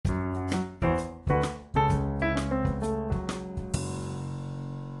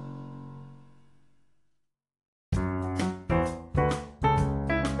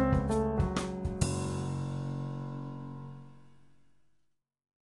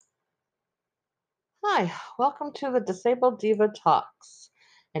Hi, welcome to the Disabled Diva Talks,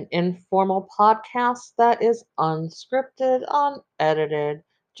 an informal podcast that is unscripted, unedited,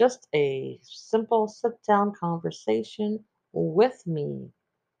 just a simple sit down conversation with me.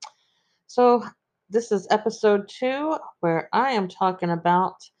 So, this is episode 2 where I am talking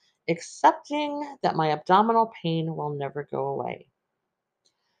about accepting that my abdominal pain will never go away.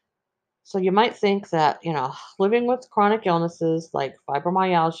 So, you might think that, living with chronic illnesses like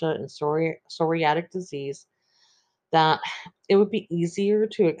fibromyalgia and psoriatic disease that it would be easier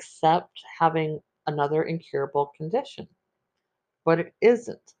to accept having another incurable condition, but it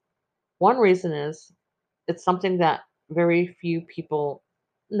isn't. One reason is it's something that very few people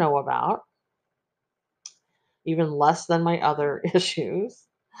know about, even less than my other issues,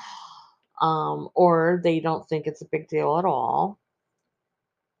 or they don't think it's a big deal at all.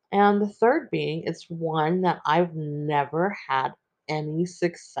 And the third being, it's one that I've never had any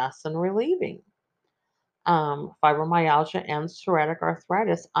success in relieving. Fibromyalgia and psoriatic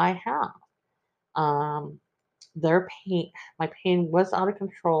arthritis, I have. Um, their pain my pain was out of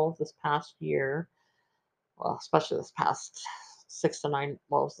control this past year, well, especially this past 6 to 9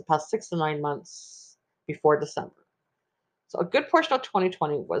 well, it was the past 6 to 9 months before December. So a good portion of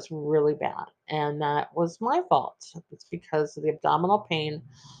 2020 was really bad, and that was my fault. It's because of the abdominal pain.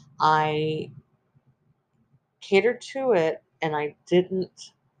 I catered to it, and I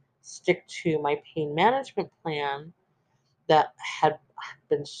didn't stick to my pain management plan that had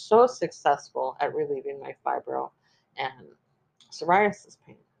been so successful at relieving my fibro and psoriasis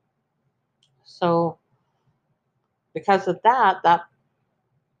pain. So because of that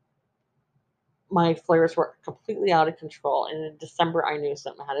my flares were completely out of control. And in December, I knew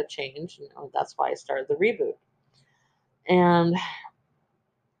something had to change. That's why I started the reboot. And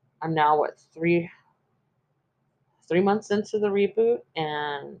I'm now what 3 months into the reboot,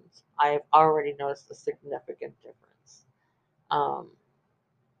 and I've already noticed a significant difference. Um,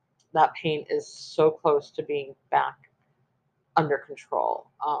 that pain is so close to being back under control.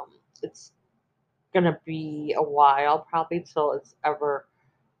 It's gonna be a while, probably till it's ever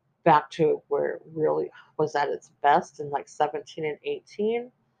back to where it really was at its best in like 17 and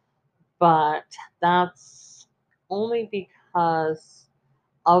 18. But that's only because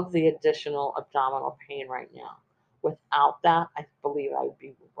of the additional abdominal pain right now. Without that, I believe I would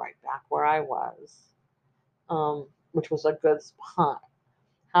be right back where I was, which was a good spot.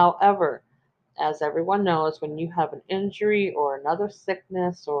 However, as everyone knows, when you have an injury or another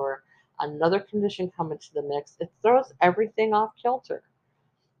sickness or another condition come into the mix, it throws everything off kilter.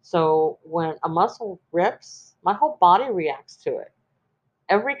 So when a muscle rips, my whole body reacts to it.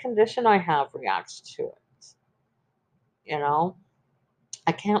 Every condition I have reacts to it. You know,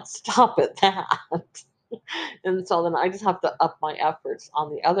 I can't stop at that. And so then I just have to up my efforts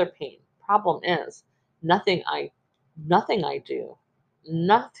on the other pain. Problem is, nothing I nothing I do,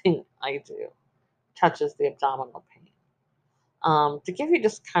 nothing I do touches the abdominal pain. To give you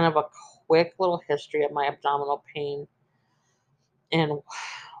just kind of a quick little history of my abdominal pain and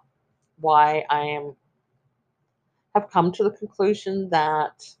why I am have come to the conclusion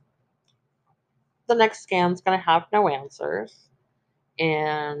that the next scan's going to have no answers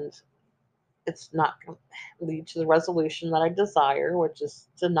and it's not going to lead to the resolution that I desire, which is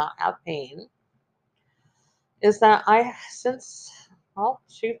to not have pain, is that since, well,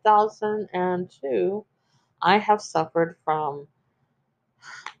 2002, I have suffered from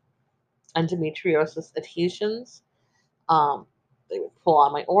endometriosis adhesions. Um, they would pull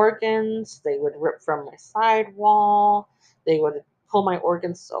on my organs, they would rip from my sidewall, they would pull my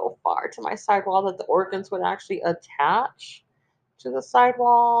organs so far to my sidewall that the organs would actually attach to the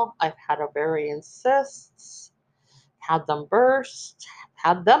sidewall. I've had ovarian cysts, had them burst,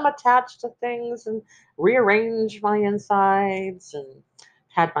 had them attached to things and rearrange my insides, and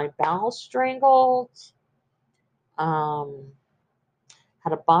had my bowels strangled. Um,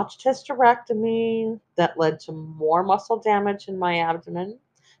 had a botched hysterectomy that led to more muscle damage in my abdomen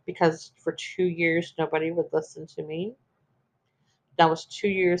because for 2 years nobody would listen to me. That was 2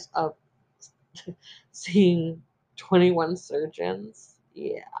 years of seeing 21 surgeons.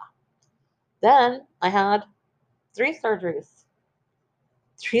 Yeah. Then I had three surgeries.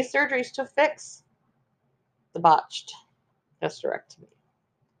 Three surgeries to fix the botched hysterectomy.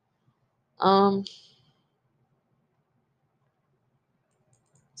 Um,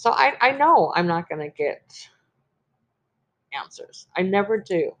 so I know I'm not going to get answers. I never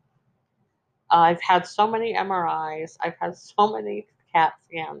do. I've had so many MRIs. I've had so many CAT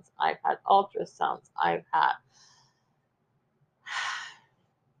scans. I've had ultrasounds. I've had.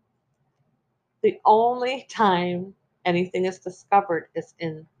 The only time anything is discovered is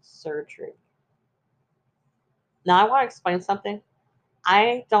in surgery. Now, I want to explain something.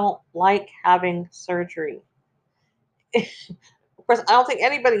 I don't like having surgery. Of course, I don't think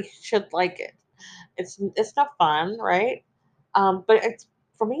anybody should like it. It's not fun, right? But it's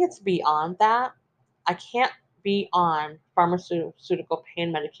for me, it's beyond that. I can't be on pharmaceutical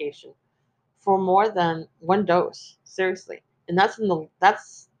pain medication for more than one dose. Seriously, and that's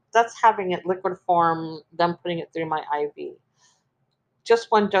having it liquid form, them putting it through my IV.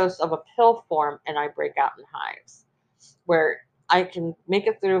 Just one dose of a pill form, and I break out in hives. Where I can make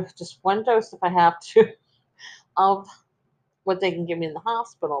it through just one dose if I have to of what they can give me in the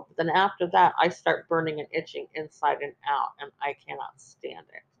hospital. But then after that, I start burning and itching inside and out, and I cannot stand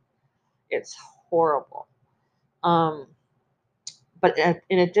it. It's horrible. Um, but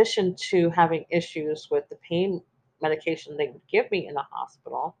in addition to having issues with the pain medication they would give me in the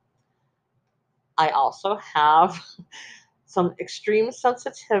hospital, I also have some extreme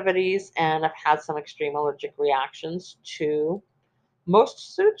sensitivities and I've had some extreme allergic reactions to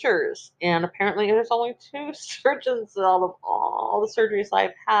most sutures. And apparently, there's only two surgeons out of all the surgeries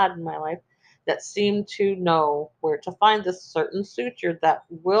I've had in my life that seem to know where to find this certain suture that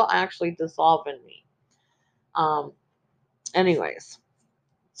will actually dissolve in me. Um, anyways,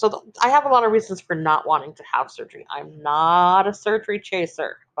 so I have a lot of reasons for not wanting to have surgery. I'm not a surgery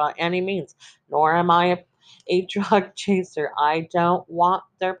chaser by any means, nor am I a drug chaser. I don't want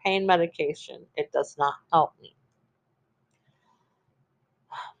their pain medication. It does not help me.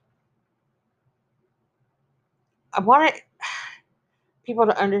 I want people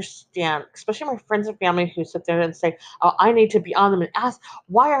to understand, especially my friends and family who sit there and say, "Oh, I need to be on them," and ask,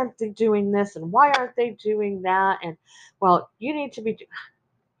 "Why aren't they doing this and why aren't they doing that?" And well, you need to be.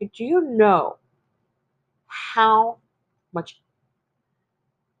 Do you know how much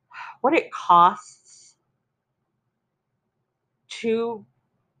what it costs to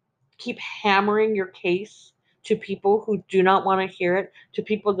keep hammering your case to people who do not want to hear it, to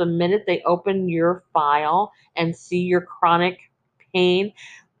people the minute they open your file and see your chronic pain,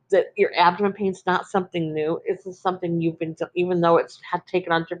 that your abdomen pain's not something new. It's just something you've been, even though it's had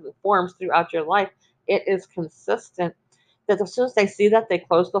taken on different forms throughout your life, it is consistent. That as soon as they see that, they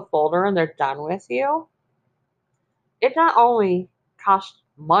close the folder and they're done with you. It not only costs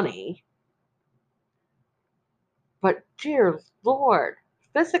money, but dear Lord,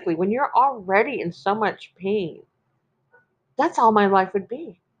 physically, when you're already in so much pain, that's all my life would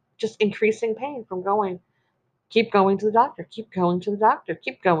be. Just increasing pain from keep going to the doctor, keep going to the doctor,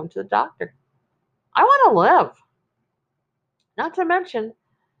 keep going to the doctor. I want to live. Not to mention,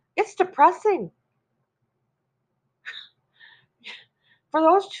 it's depressing. For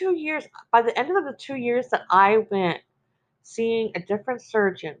those 2 years, by the end of the 2 years that I went seeing a different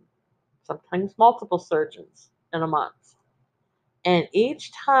surgeon, sometimes multiple surgeons in a month, and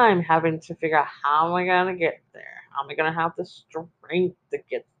each time having to figure out how am I going to get there? How am I going to have the strength to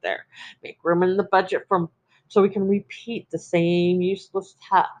get there? Make room in the budget for so we can repeat the same useless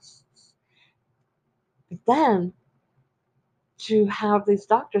tests. But then to have these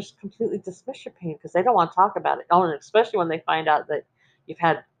doctors completely dismiss your pain because they don't want to talk about it. Oh, and especially when they find out that you've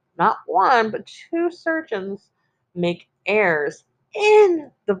had not one but two surgeons make errors in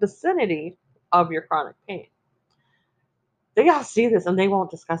the vicinity of your chronic pain. They all see this and they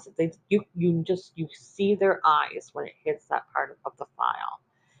won't discuss it. You see their eyes when it hits that part of the file,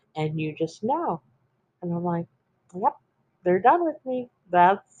 and you just know. And I'm like, yep, they're done with me.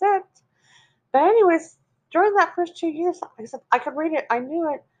 That's it. But anyways, during that first 2 years, like I said, I could read it. I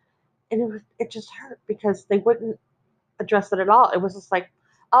knew it, and it just hurt because they wouldn't address it at all. It was just like,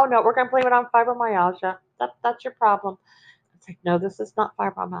 oh no, we're gonna blame it on fibromyalgia. That's your problem. It's like, no, this is not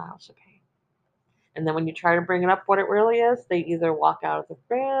fibromyalgia pain. And then when you try to bring it up what it really is, they either walk out of the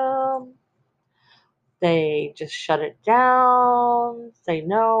room, they just shut it down, say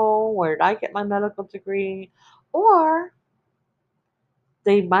no, where did I get my medical degree? Or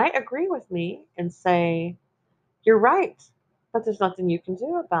they might agree with me and say, you're right, but there's nothing you can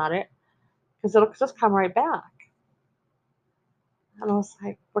do about it because it'll just come right back. And I was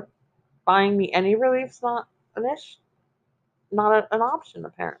like, we're buying me any relief's not an issue, not an option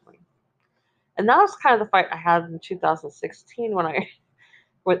apparently. And that was kind of the fight I had in 2016 when I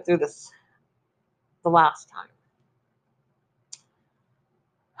went through this the last time.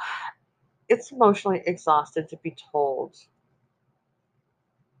 It's emotionally exhausted to be told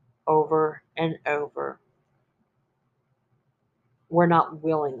over and over, we're not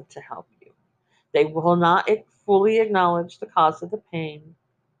willing to help you. They will not fully acknowledge the cause of the pain.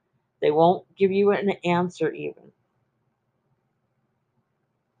 They won't give you an answer even.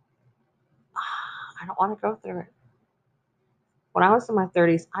 I don't want to go through it. When I was in my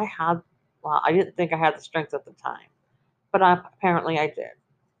 30s, I had Well, I didn't think I had the strength at the time, but apparently I did.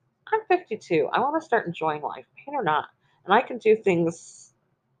 I'm 52. I want to start enjoying life, pain or not. And I can do things,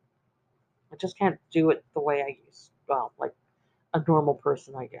 I just can't do it the way I used, well, like a normal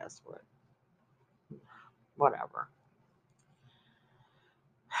person, I guess, would. Whatever.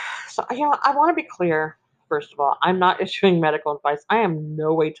 So, I want to be clear, first of all. I'm not issuing medical advice. I am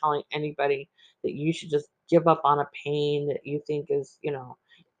no way telling anybody that you should just give up on a pain that you think is,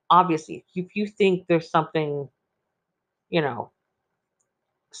 obviously, if you think there's something, you know,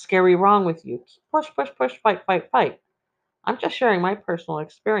 scary wrong with you, push, push, push, fight, fight, fight. I'm just sharing my personal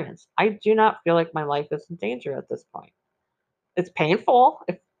experience. I do not feel like my life is in danger at this point. It's painful.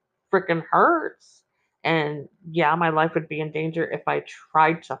 It freaking hurts. And yeah, my life would be in danger if I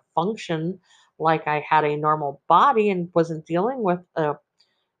tried to function like I had a normal body and wasn't dealing with a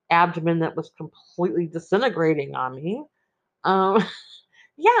abdomen that was completely disintegrating on me. Um,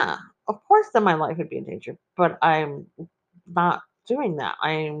 yeah, of course, then my life would be in danger. But I'm not doing that.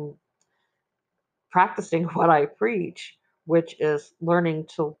 I'm practicing what I preach, which is learning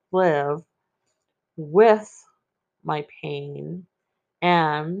to live with my pain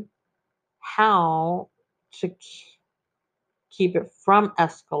and how to keep it from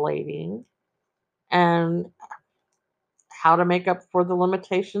escalating and how to make up for the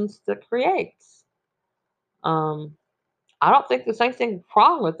limitations that creates. Um, I don't think there's anything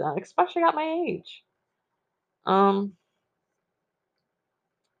wrong with that, especially at my age. Um,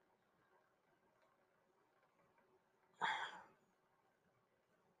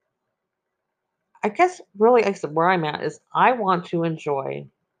 I guess really, I said where I'm at is I want to enjoy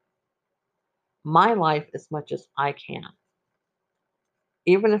my life as much as I can,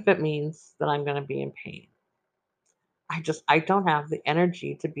 even if it means that I'm going to be in pain. I don't have the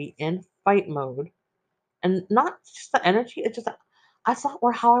energy to be in fight mode, and not just the energy. It's just that's not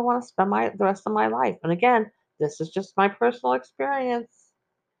where how I want to spend the rest of my life. And again, this is just my personal experience.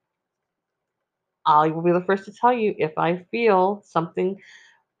 I will be the first to tell you if I feel something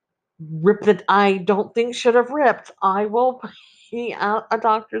rip that I don't think should have ripped, I will be at a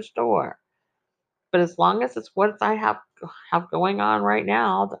doctor's door. But as long as it's what I have going on right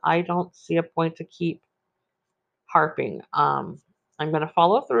now, I don't see a point to keep harping. I'm going to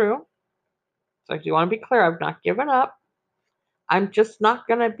follow through. So I do want to be clear. I've not given up. I'm just not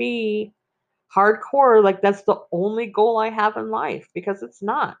going to be hardcore. Like that's the only goal I have in life because it's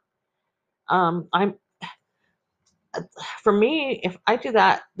not. I'm for me. If I do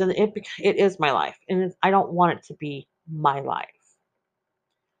that, then it is my life, and I don't want it to be my life.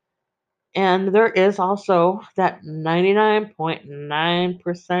 And there is also that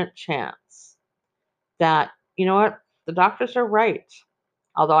 99.9% chance that you know what the doctors are right.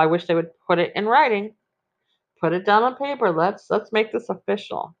 Although I wish they would put it in writing, put it down on paper. Let's make this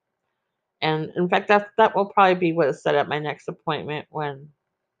official. And in fact, that will probably be what is said at my next appointment when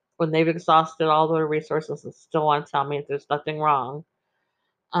they've exhausted all their resources and still want to tell me there's nothing wrong.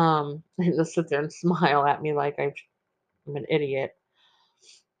 And just sit there and smile at me like I'm an idiot.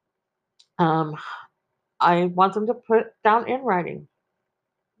 Um, I want them to put down in writing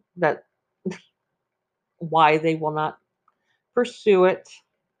that why they will not pursue it,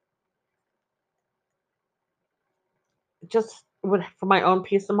 just for my own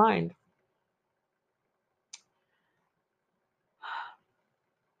peace of mind.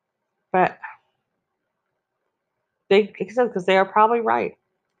 But they, like I said, because they are probably right.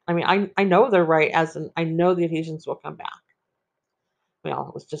 I mean, I know they're right, as in I know the adhesions will come back.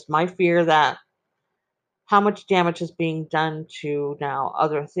 It was just my fear that how much damage is being done to now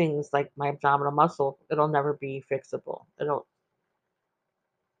other things like my abdominal muscle, it'll never be fixable. It'll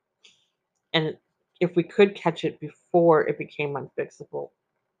and if we could catch it before it became unfixable,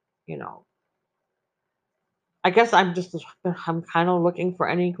 you know. I guess I'm kind of looking for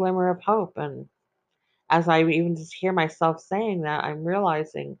any glimmer of hope, and as I even just hear myself saying that, I'm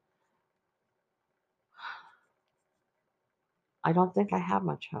realizing I don't think I have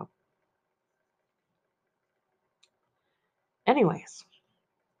much hope. Anyways,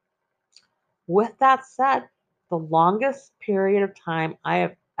 with that said, the longest period of time I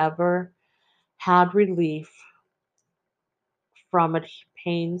have ever had relief from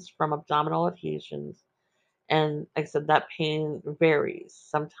pains from abdominal adhesions. And like I said, that pain varies.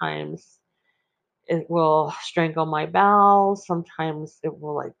 Sometimes it will strangle my bowels. Sometimes it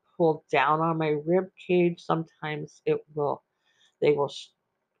will like pull down on my rib cage. Sometimes they will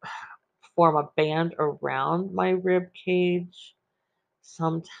form a band around my rib cage.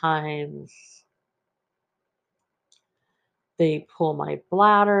 Sometimes they pull my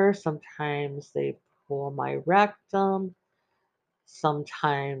bladder. Sometimes they pull my rectum.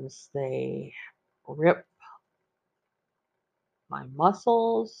 Sometimes they rip my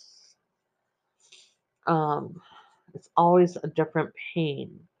muscles. Um, it's always a different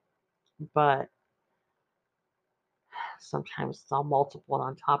pain, but sometimes it's all multiple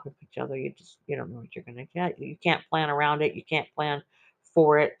on top of each other. You don't know what you're gonna get. You can't plan around it. You can't plan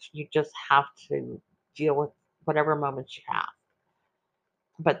for it. You just have to deal with whatever moments you have.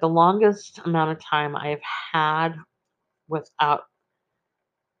 But the longest amount of time I've had without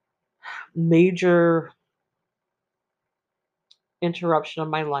major interruption of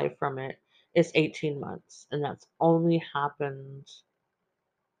my life from it is 18 months. And that's only happened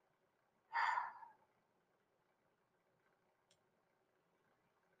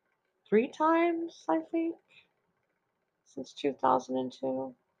 3 times, I think, since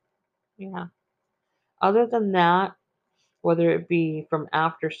 2002. Yeah. Other than that, whether it be from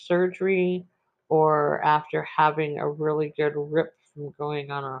after surgery or after having a really good rip from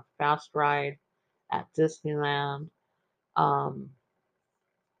going on a fast ride at Disneyland, um,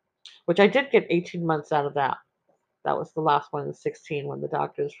 which I did get 18 months out of that. That was the last one in 16 when the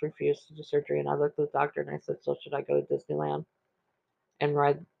doctors refused to do surgery. And I looked at the doctor and I said, so should I go to Disneyland and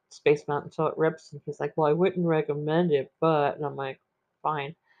ride Space Mountain until it rips? And he's like, well, I wouldn't recommend it, but. And I'm like,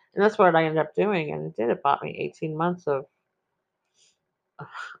 fine. And that's what I ended up doing. And it did. It bought me 18 months of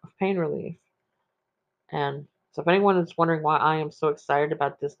pain relief. And so if anyone is wondering why I am so excited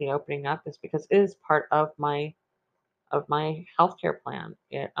about Disney opening up, it's because it is part of my healthcare plan.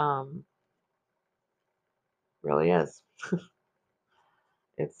 It really is.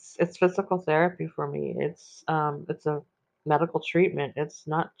 It's physical therapy for me. It's a medical treatment. It's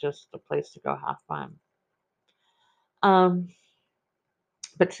not just a place to go have fun. Um,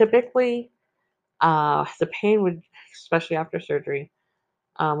 but typically, the pain would, especially after surgery,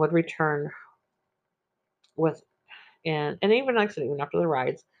 would return with and even actually even after the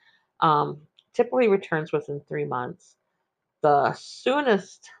rides, um, typically returns within 3 months. The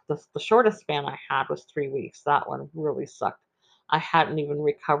shortest span I had was 3 weeks. That one really sucked. I hadn't even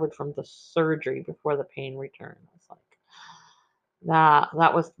recovered from the surgery before the pain returned. I was like,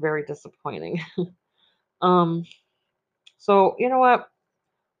 that was very disappointing. um, so you know what?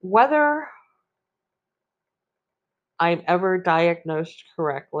 Whether I'm ever diagnosed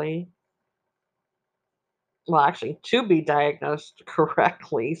correctly, well, actually, to be diagnosed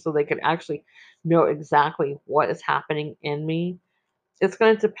correctly, so they could actually know exactly what is happening in me, it's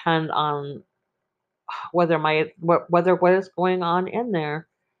going to depend on whether what is going on in there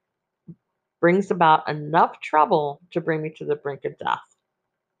brings about enough trouble to bring me to the brink of death.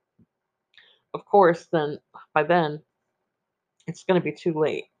 Of course, then by then it's going to be too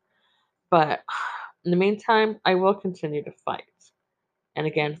late. But in the meantime, I will continue to fight. And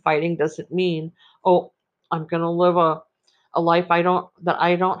again, fighting doesn't mean, oh, I'm going to live a life I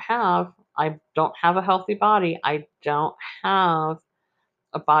don't have. I don't have a healthy body. I don't have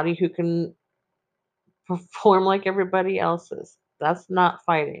a body who can perform like everybody else's. That's not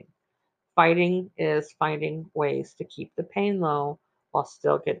fighting. Fighting is finding ways to keep the pain low while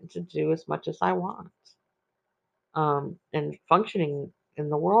still getting to do as much as I want, and functioning in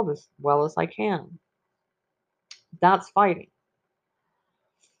the world as well as I can. That's fighting,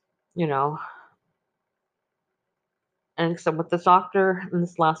 you know. And so with the doctor in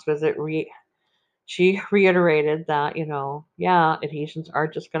this last visit, she reiterated that, yeah, adhesions are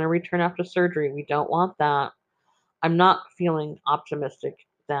just going to return after surgery. We don't want that. I'm not feeling optimistic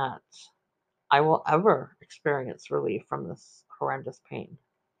that I will ever experience relief from this horrendous pain.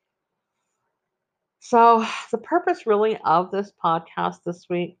 So, the purpose really of this podcast this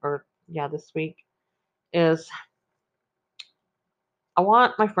week, or yeah, this week, is I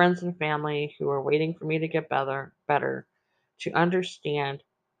want my friends and family who are waiting for me to get better to understand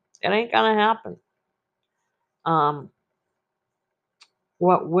it ain't gonna happen. Um,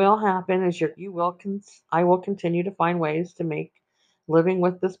 what will happen is I will continue to find ways to make living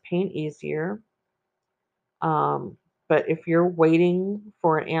with this pain easier. Um, but if you're waiting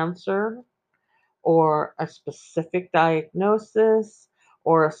for an answer or a specific diagnosis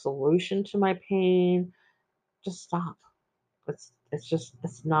or a solution to my pain, just stop.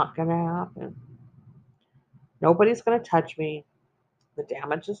 It's not gonna happen. Nobody's gonna touch me. The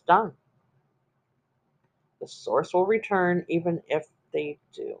damage is done. The source will return even if they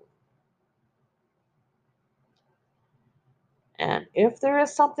do. And if there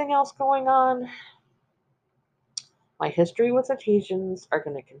is something else going on, my history with adhesions are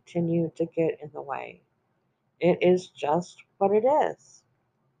going to continue to get in the way. It is just what it is.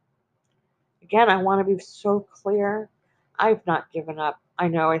 Again, I want to be so clear. I've not given up. I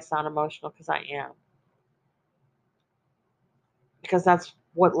know I sound emotional because I am. because that's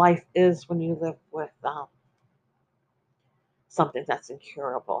what life is when you live with something that's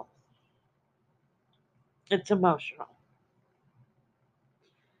incurable. It's emotional.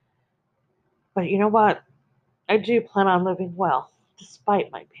 But you know what? I do plan on living well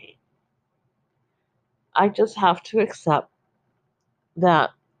despite my pain. I just have to accept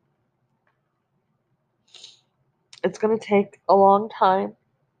that it's going to take a long time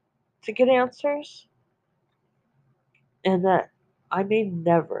to get answers and that I may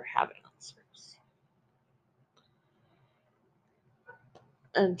never have answers.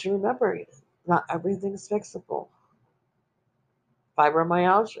 And to remember, not everything's fixable.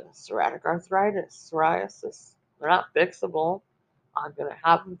 Fibromyalgia, psoriatic arthritis, psoriasis, they're not fixable. I'm going to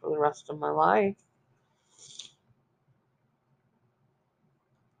have them for the rest of my life.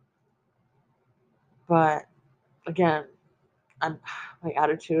 But again, my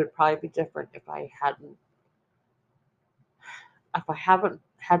attitude would probably be different if I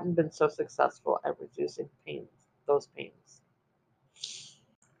hadn't been so successful at reducing those pains.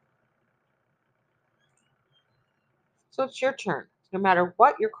 So it's your turn. No matter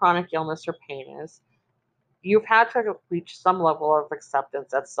what your chronic illness or pain is, you've had to reach some level of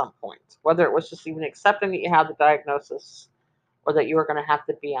acceptance at some point, whether it was just even accepting that you had the diagnosis or that you were going to have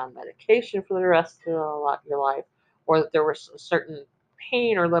to be on medication for the rest of your life, or that there was a certain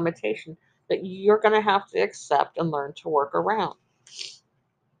pain or limitation that you're going to have to accept and learn to work around.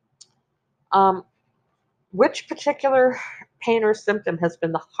 Um, which particular pain or symptom has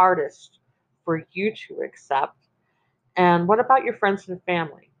been the hardest for you to accept? And what about your friends and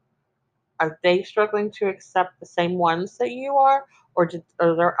family? Are they struggling to accept the same ones that you are, or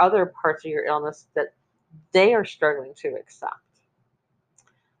are there other parts of your illness that they are struggling to accept?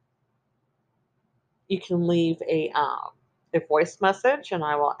 You can leave a voice message, and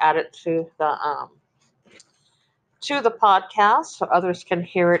I will add it to the podcast so others can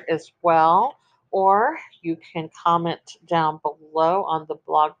hear it as well. Or you can comment down below on the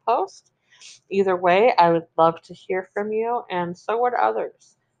blog post. Either way, I would love to hear from you, and so would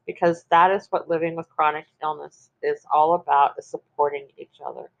others, because that is what living with chronic illness is all about, is supporting each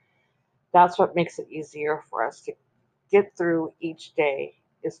other. That's what makes it easier for us to get through each day,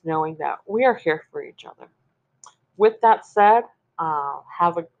 is knowing that we are here for each other. With that said,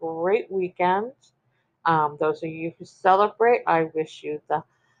 have a great weekend. Those of you who celebrate, I wish you the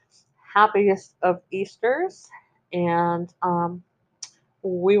happiest of Easters, and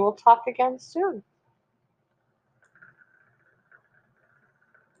we will talk again soon.